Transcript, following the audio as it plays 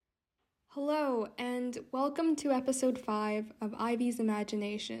Hello, and welcome to episode 5 of Ivy's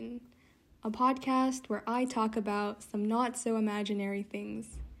Imagination, a podcast where I talk about some not so imaginary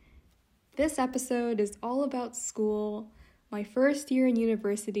things. This episode is all about school, my first year in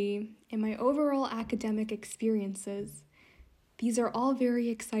university, and my overall academic experiences. These are all very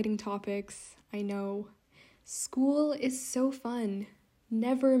exciting topics, I know. School is so fun,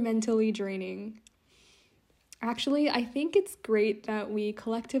 never mentally draining. Actually, I think it's great that we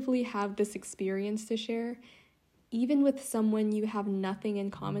collectively have this experience to share. Even with someone you have nothing in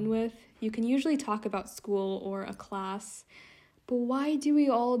common with, you can usually talk about school or a class. But why do we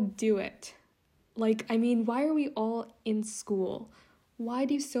all do it? Why are we all in school? Why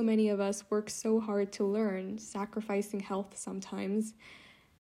do so many of us work so hard to learn, sacrificing health sometimes?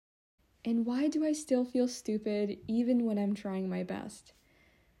 And why do I still feel stupid even when I'm trying my best?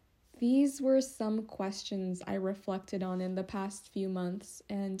 These were some questions I reflected on in the past few months,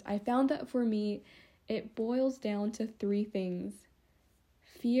 and I found that for me, it boils down to 3 things: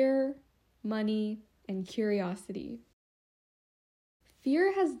 fear, money, and curiosity.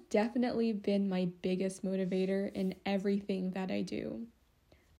 Fear has definitely been my biggest motivator in everything that I do.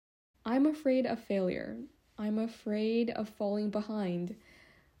 I'm afraid of failure. I'm afraid of falling behind.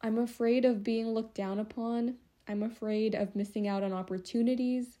 I'm afraid of being looked down upon. I'm afraid of missing out on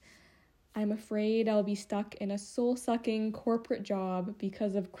opportunities. I'm afraid I'll be stuck in a soul-sucking corporate job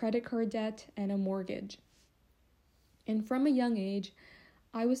because of credit card debt and a mortgage. And from a young age,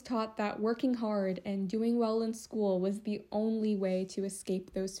 I was taught that working hard and doing well in school was the only way to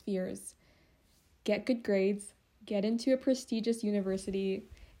escape those fears. Get good grades, get into a prestigious university,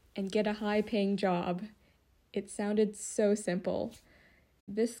 and get a high-paying job. It sounded so simple.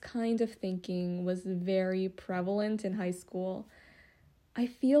 This kind of thinking was very prevalent in high school. I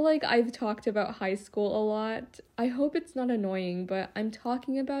feel like I've talked about high school a lot. I hope it's not annoying, but I'm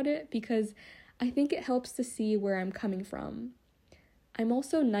talking about it because I think it helps to see where I'm coming from. I'm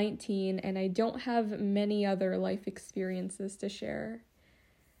also 19 and I don't have many other life experiences to share.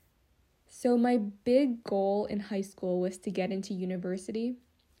 So my big goal in high school was to get into university.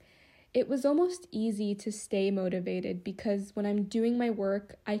 It was almost easy to stay motivated because when I'm doing my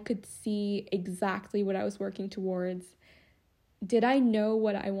work, I could see exactly what I was working towards. Did I know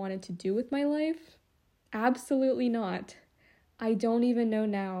what I wanted to do with my life? Absolutely not. I don't even know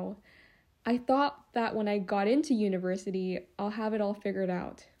now. I thought that when I got into university, I'll have it all figured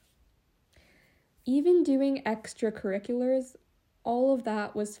out. Even doing extracurriculars, all of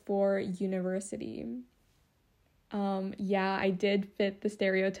that was for university. I did fit the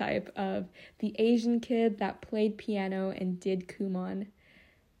stereotype of the Asian kid that played piano and did Kumon.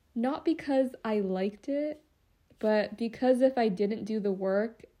 Not because I liked it, but because if I didn't do the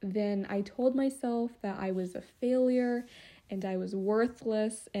work, then I told myself that I was a failure and I was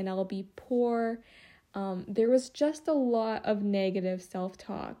worthless and I'll be poor. There was just a lot of negative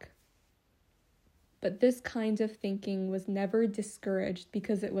self-talk. But this kind of thinking was never discouraged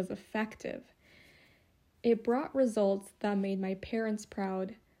because it was effective. It brought results that made my parents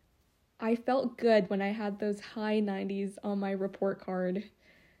proud. I felt good when I had those high 90s on my report card.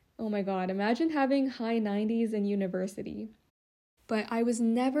 Oh my God, imagine having high 90s in university. But I was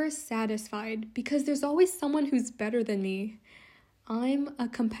never satisfied because there's always someone who's better than me. I'm a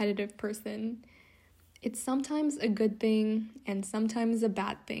competitive person. It's sometimes a good thing and sometimes a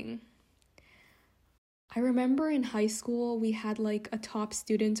bad thing. I remember in high school we had a top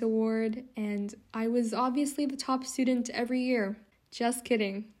student award, and I was obviously the top student every year. Just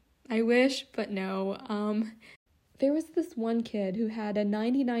kidding. I wish, but no. There was this one kid who had a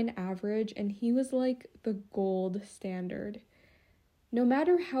 99 average, and he was like the gold standard. No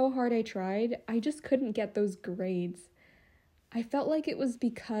matter how hard I tried, I just couldn't get those grades. I felt like it was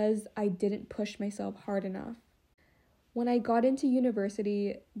because I didn't push myself hard enough. When I got into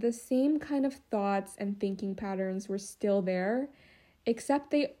university, the same kind of thoughts and thinking patterns were still there,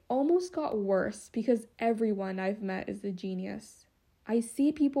 except they almost got worse because everyone I've met is a genius. I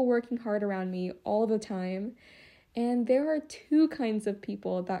see people working hard around me all the time, and there are 2 kinds of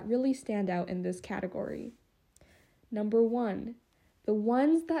people that really stand out in this category. Number 1, the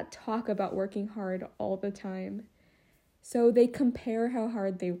ones that talk about working hard all the time. So they compare how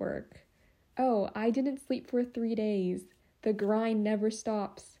hard they work. Oh, I didn't sleep for 3 days. The grind never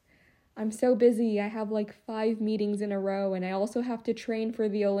stops. I'm so busy, I have 5 meetings in a row, and I also have to train for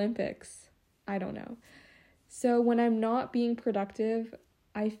the Olympics. I don't know. So when I'm not being productive,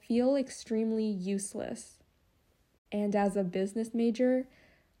 I feel extremely useless. And as a business major,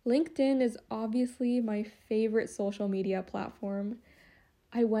 LinkedIn is obviously my favorite social media platform.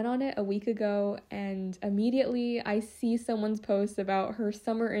 I went on it a week ago and immediately I see someone's post about her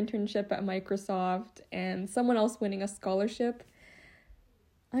summer internship at Microsoft and someone else winning a scholarship.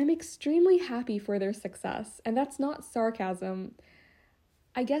 I'm extremely happy for their success, and that's not sarcasm.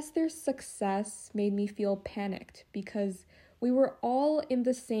 I guess their success made me feel panicked because we were all in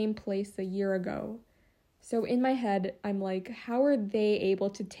the same place a year ago. So in my head, I'm like, how are they able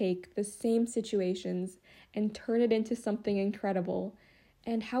to take the same situations and turn it into something incredible?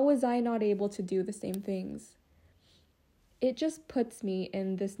 And how was I not able to do the same things? It just puts me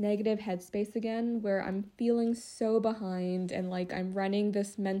in this negative headspace again where I'm feeling so behind and like I'm running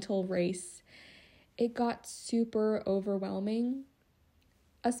this mental race. It got super overwhelming,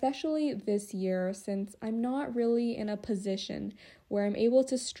 especially this year since I'm not really in a position where I'm able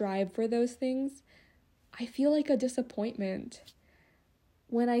to strive for those things. I feel like a disappointment.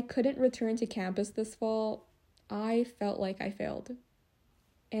 When I couldn't return to campus this fall, I felt like I failed.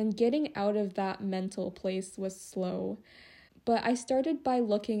 And getting out of that mental place was slow. But I started by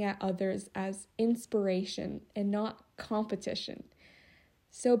looking at others as inspiration and not competition.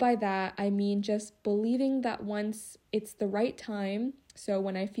 So by that, I mean just believing that once it's the right time, so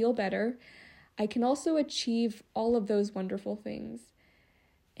when I feel better, I can also achieve all of those wonderful things.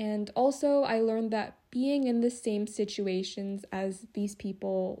 And also, I learned that being in the same situations as these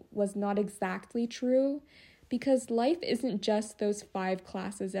people was not exactly true, because life isn't just those 5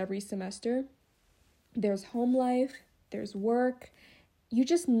 classes every semester. There's home life, there's work. You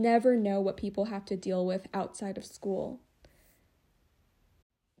just never know what people have to deal with outside of school.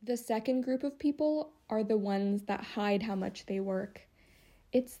 The second group of people are the ones that hide how much they work.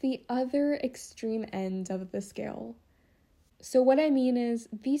 It's the other extreme end of the scale. So what I mean is,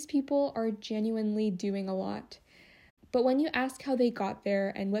 these people are genuinely doing a lot. But when you ask how they got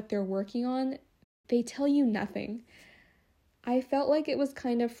there and what they're working on, they tell you nothing. I felt like it was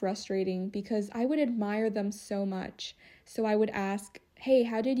kind of frustrating because I would admire them so much. So I would ask, hey,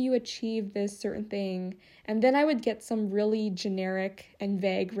 how did you achieve this certain thing? And then I would get some really generic and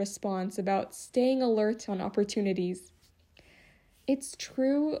vague response about staying alert on opportunities. It's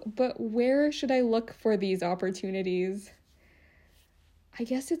true, but where should I look for these opportunities? I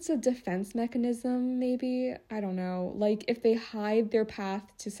guess it's a defense mechanism, maybe. I don't know. Like, if they hide their path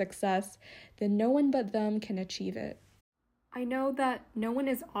to success, then no one but them can achieve it. I know that no one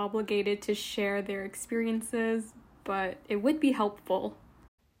is obligated to share their experiences, but it would be helpful.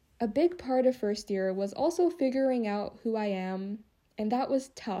 A big part of first year was also figuring out who I am, and that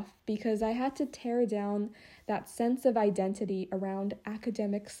was tough because I had to tear down that sense of identity around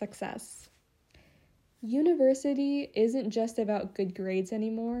academic success. University isn't just about good grades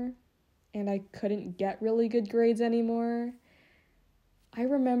anymore, and I couldn't get really good grades anymore. I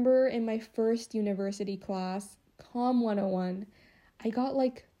remember in my first university class, Comm 101, I got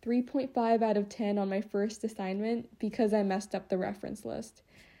like 3.5 out of 10 on my first assignment because I messed up the reference list.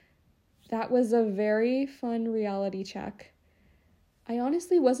 That was a very fun reality check. I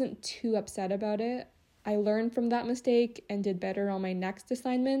honestly wasn't too upset about it. I learned from that mistake and did better on my next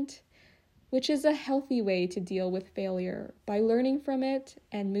assignment, which is a healthy way to deal with failure, by learning from it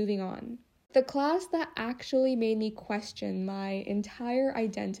and moving on. The class that actually made me question my entire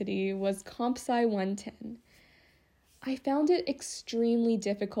identity was Comp Sci 110. I found it extremely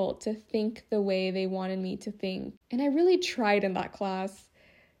difficult to think the way they wanted me to think, and I really tried in that class.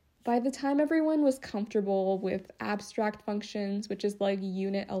 By the time everyone was comfortable with abstract functions, which is like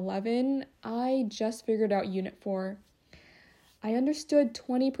Unit 11, I just figured out Unit 4. I understood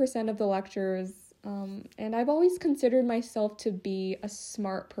 20% of the lectures, and I've always considered myself to be a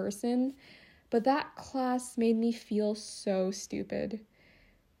smart person, but that class made me feel so stupid.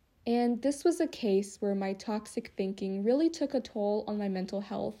 And this was a case where my toxic thinking really took a toll on my mental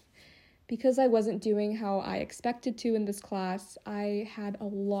health. Because I wasn't doing how I expected to in this class, I had a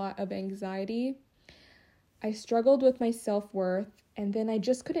lot of anxiety. I struggled with my self-worth, and then I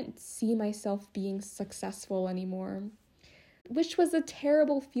just couldn't see myself being successful anymore. Which was a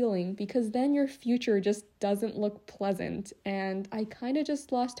terrible feeling because then your future just doesn't look pleasant, and I kind of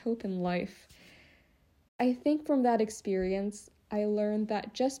just lost hope in life. I think from that experience, I learned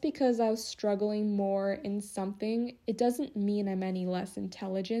that just because I was struggling more in something, it doesn't mean I'm any less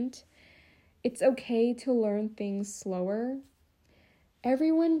intelligent. It's okay to learn things slower.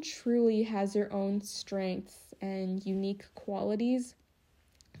 Everyone truly has their own strengths and unique qualities.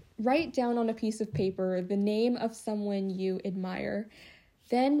 Write down on a piece of paper the name of someone you admire.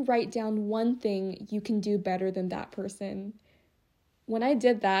 Then write down one thing you can do better than that person. When I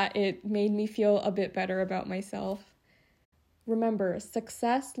did that, it made me feel a bit better about myself. Remember,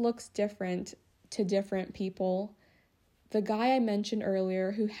 success looks different to different people, the guy I mentioned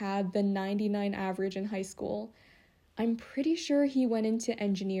earlier who had the 99 average in high school, I'm pretty sure he went into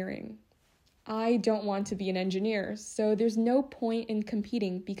engineering. I don't want to be an engineer, so there's no point in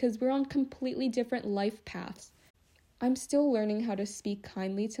competing because we're on completely different life paths. I'm still learning how to speak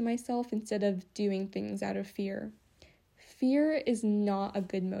kindly to myself instead of doing things out of fear. Fear is not a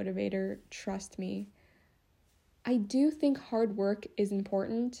good motivator, trust me. I do think hard work is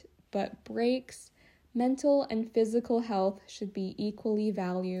important, but breaks, mental and physical health should be equally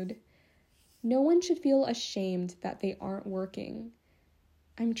valued. No one should feel ashamed that they aren't working.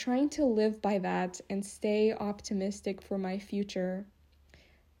 I'm trying to live by that and stay optimistic for my future.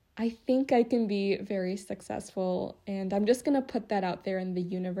 I think I can be very successful, and I'm just going to put that out there in the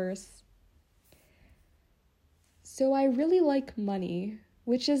universe. So I really like money,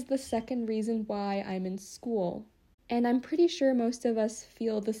 which is the second reason why I'm in school. And I'm pretty sure most of us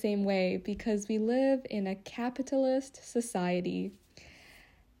feel the same way because we live in a capitalist society.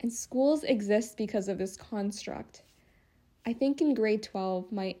 And schools exist because of this construct. I think in grade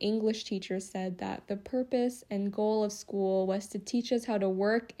 12, my English teacher said that the purpose and goal of school was to teach us how to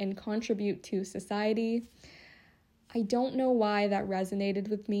work and contribute to society. I don't know why that resonated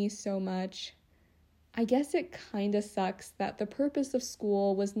with me so much. I guess it kinda sucks that the purpose of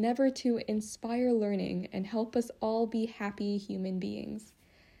school was never to inspire learning and help us all be happy human beings.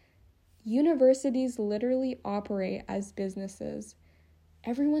 Universities literally operate as businesses.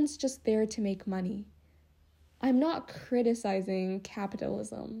 Everyone's just there to make money. I'm not criticizing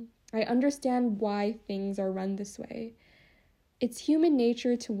capitalism. I understand why things are run this way. It's human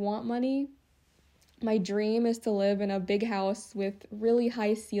nature to want money. My dream is to live in a big house with really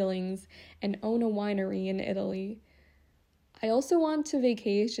high ceilings and own a winery in Italy. I also want to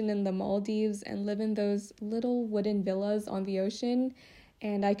vacation in the Maldives and live in those little wooden villas on the ocean,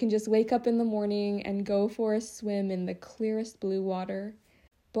 and I can just wake up in the morning and go for a swim in the clearest blue water.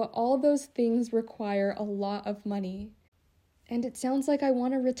 But all those things require a lot of money. And it sounds like I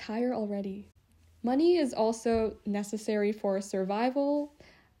want to retire already. Money is also necessary for survival.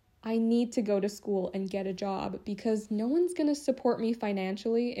 I need to go to school and get a job because no one's going to support me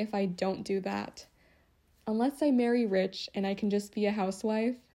financially if I don't do that. Unless I marry rich and I can just be a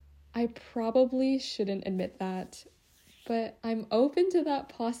housewife. I probably shouldn't admit that, but I'm open to that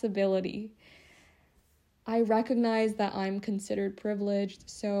possibility. I recognize that I'm considered privileged,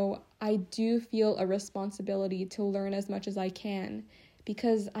 so I do feel a responsibility to learn as much as I can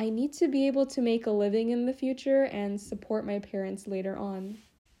because I need to be able to make a living in the future and support my parents later on.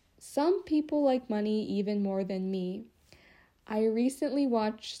 Some people like money even more than me. I recently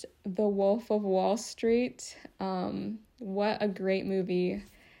watched The Wolf of Wall Street. What a great movie.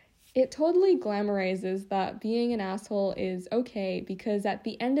 It totally glamorizes that being an asshole is okay because at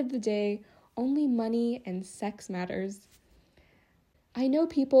the end of the day, only money and sex matters. I know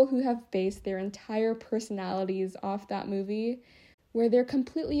people who have based their entire personalities off that movie, where they're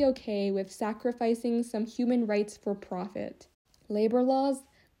completely okay with sacrificing some human rights for profit. Labor laws,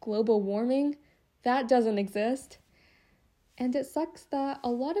 global warming, that doesn't exist. And it sucks that a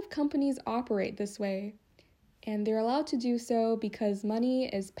lot of companies operate this way, and they're allowed to do so because money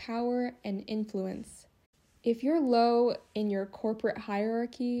is power and influence. If you're low in your corporate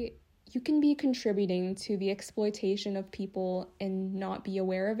hierarchy, you can be contributing to the exploitation of people and not be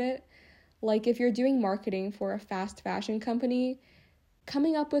aware of it. Like if you're doing marketing for a fast fashion company,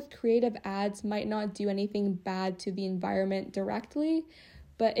 coming up with creative ads might not do anything bad to the environment directly,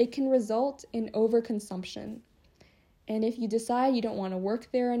 but it can result in overconsumption. And if you decide you don't want to work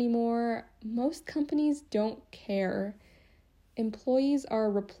there anymore, most companies don't care. Employees are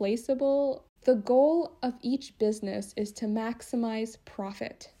replaceable. The goal of each business is to maximize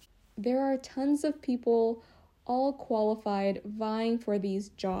profit. There are tons of people, all qualified, vying for these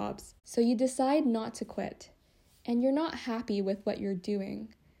jobs. So you decide not to quit, and you're not happy with what you're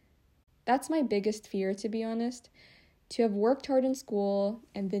doing. That's my biggest fear, to be honest, to have worked hard in school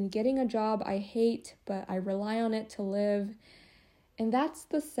and then getting a job I hate, but I rely on it to live. And that's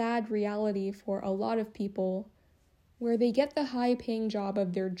the sad reality for a lot of people, where they get the high-paying job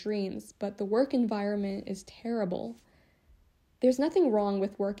of their dreams, but the work environment is terrible. There's nothing wrong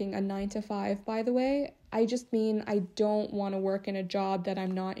with working a 9-to-5, by the way. I just mean I don't want to work in a job that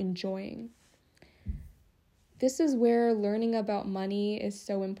I'm not enjoying. This is where learning about money is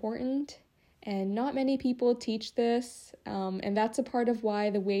so important, and not many people teach this, and that's a part of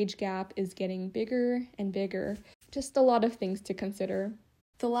why the wage gap is getting bigger and bigger. Just a lot of things to consider.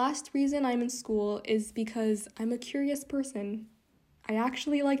 The last reason I'm in school is because I'm a curious person. I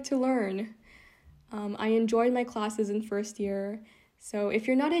actually like to learn. I enjoyed my classes in first year, So if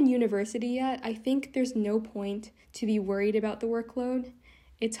you're not in university yet, I think there's no point to be worried about the workload.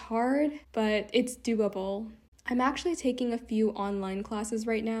 It's hard, but it's doable. I'm actually taking a few online classes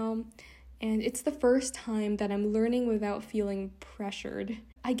right now, and it's the first time that I'm learning without feeling pressured.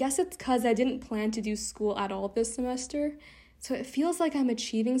 I guess it's because I didn't plan to do school at all this semester, so it feels like I'm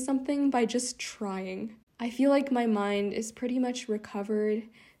achieving something by just trying. I feel like my mind is pretty much recovered,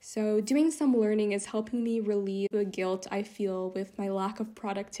 so doing some learning is helping me relieve the guilt I feel with my lack of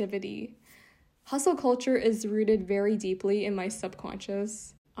productivity. Hustle culture is rooted very deeply in my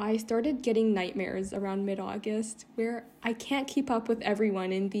subconscious. I started getting nightmares around mid-August where I can't keep up with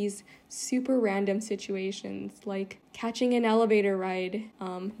everyone in these super random situations, like catching an elevator ride,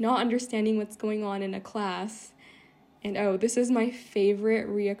 not understanding what's going on in a class, and this is my favorite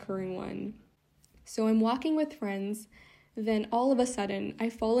reoccurring one. So I'm walking with friends, then all of a sudden I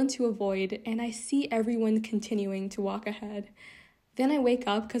fall into a void and I see everyone continuing to walk ahead. Then I wake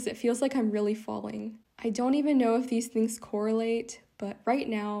up because it feels like I'm really falling. I don't even know if these things correlate, but right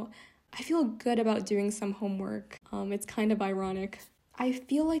now, I feel good about doing some homework. It's kind of ironic. I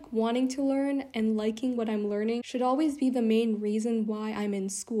feel like wanting to learn and liking what I'm learning should always be the main reason why I'm in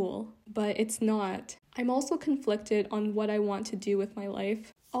school, but it's not. I'm also conflicted on what I want to do with my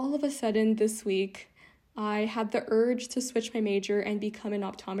life. All of a sudden this week, I had the urge to switch my major and become an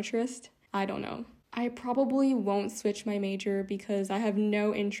optometrist. I don't know. I probably won't switch my major because I have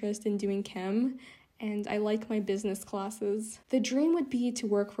no interest in doing chem, and I like my business classes. The dream would be to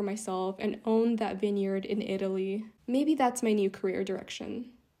work for myself and own that vineyard in Italy. Maybe that's my new career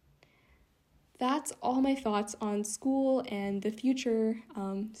direction. That's all my thoughts on school and the future.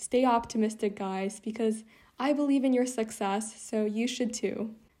 Stay optimistic, guys, because I believe in your success, so you should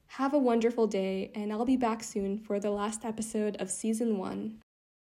too. Have a wonderful day, and I'll be back soon for the last episode of Season 1.